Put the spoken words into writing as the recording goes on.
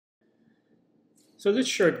So this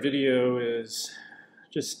short video is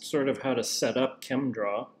just sort of how to set up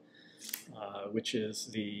ChemDraw, which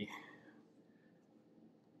is the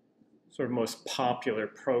sort of most popular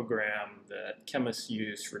program that chemists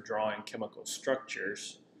use for drawing chemical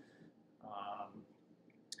structures.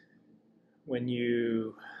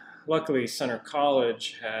 Luckily Center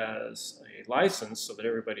College has a license so that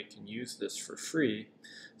everybody can use this for free.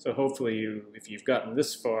 So hopefully if you've gotten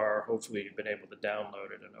this far, hopefully you've been able to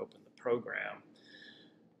download it and open the program.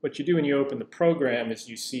 What you do when you open the program is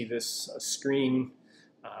you see this screen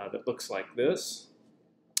that looks like this.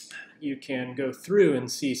 You can go through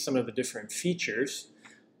and see some of the different features.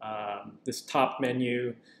 This top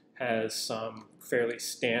menu has some fairly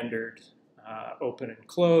standard open and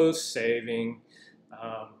close, saving.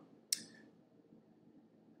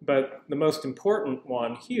 But the most important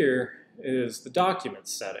one here is the document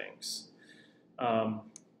settings.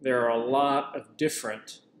 There are a lot of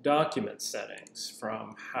different document settings,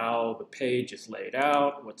 from how the page is laid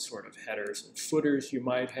out, what sort of headers and footers you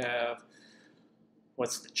might have,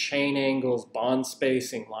 what's the chain angles, bond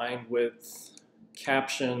spacing, line width,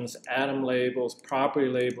 captions, atom labels, property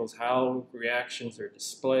labels, how reactions are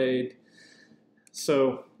displayed.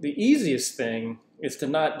 So the easiest thing is to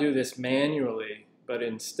not do this manually, but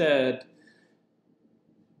instead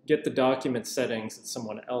get the document settings that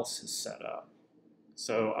someone else has set up.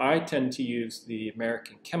 So I tend to use the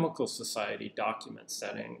American Chemical Society document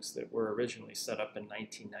settings that were originally set up in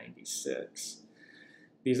 1996.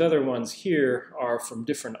 These other ones here are from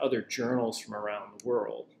different other journals from around the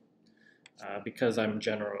world. Because I'm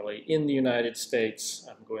generally in the United States,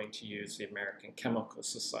 I'm going to use the American Chemical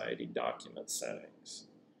Society document settings.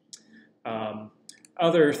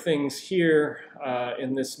 Other things here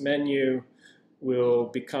in this menu will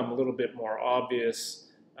become a little bit more obvious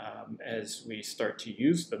as we start to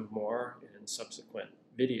use them more in subsequent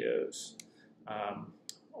videos.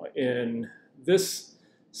 In this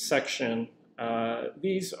section,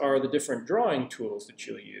 these are the different drawing tools that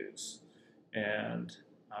you'll use. And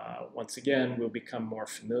once again, we'll become more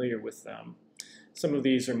familiar with them. Some of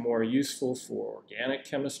these are more useful for organic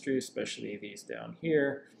chemistry, especially these down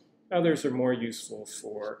here. Others are more useful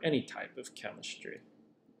for any type of chemistry.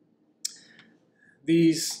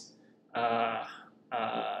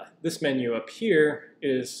 This menu up here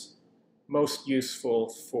is most useful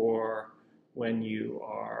for when you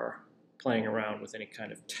are playing around with any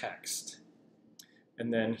kind of text.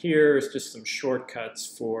 And then here is just some shortcuts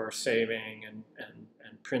for saving and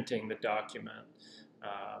printing the document.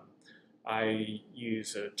 I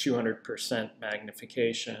use a 200%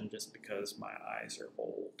 magnification just because my eyes are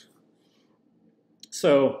old.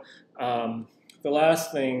 So the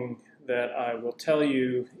last thing that I will tell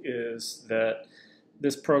you is that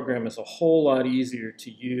this program is a whole lot easier to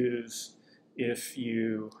use if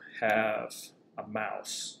you have a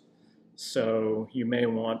mouse. So you may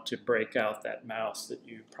want to break out that mouse that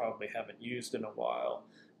you probably haven't used in a while.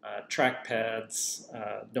 Trackpads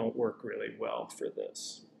don't work really well for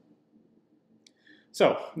this.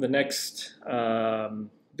 So the next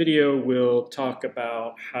video will talk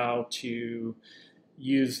about how to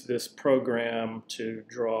use this program to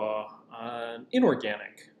draw an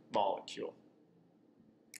inorganic molecule.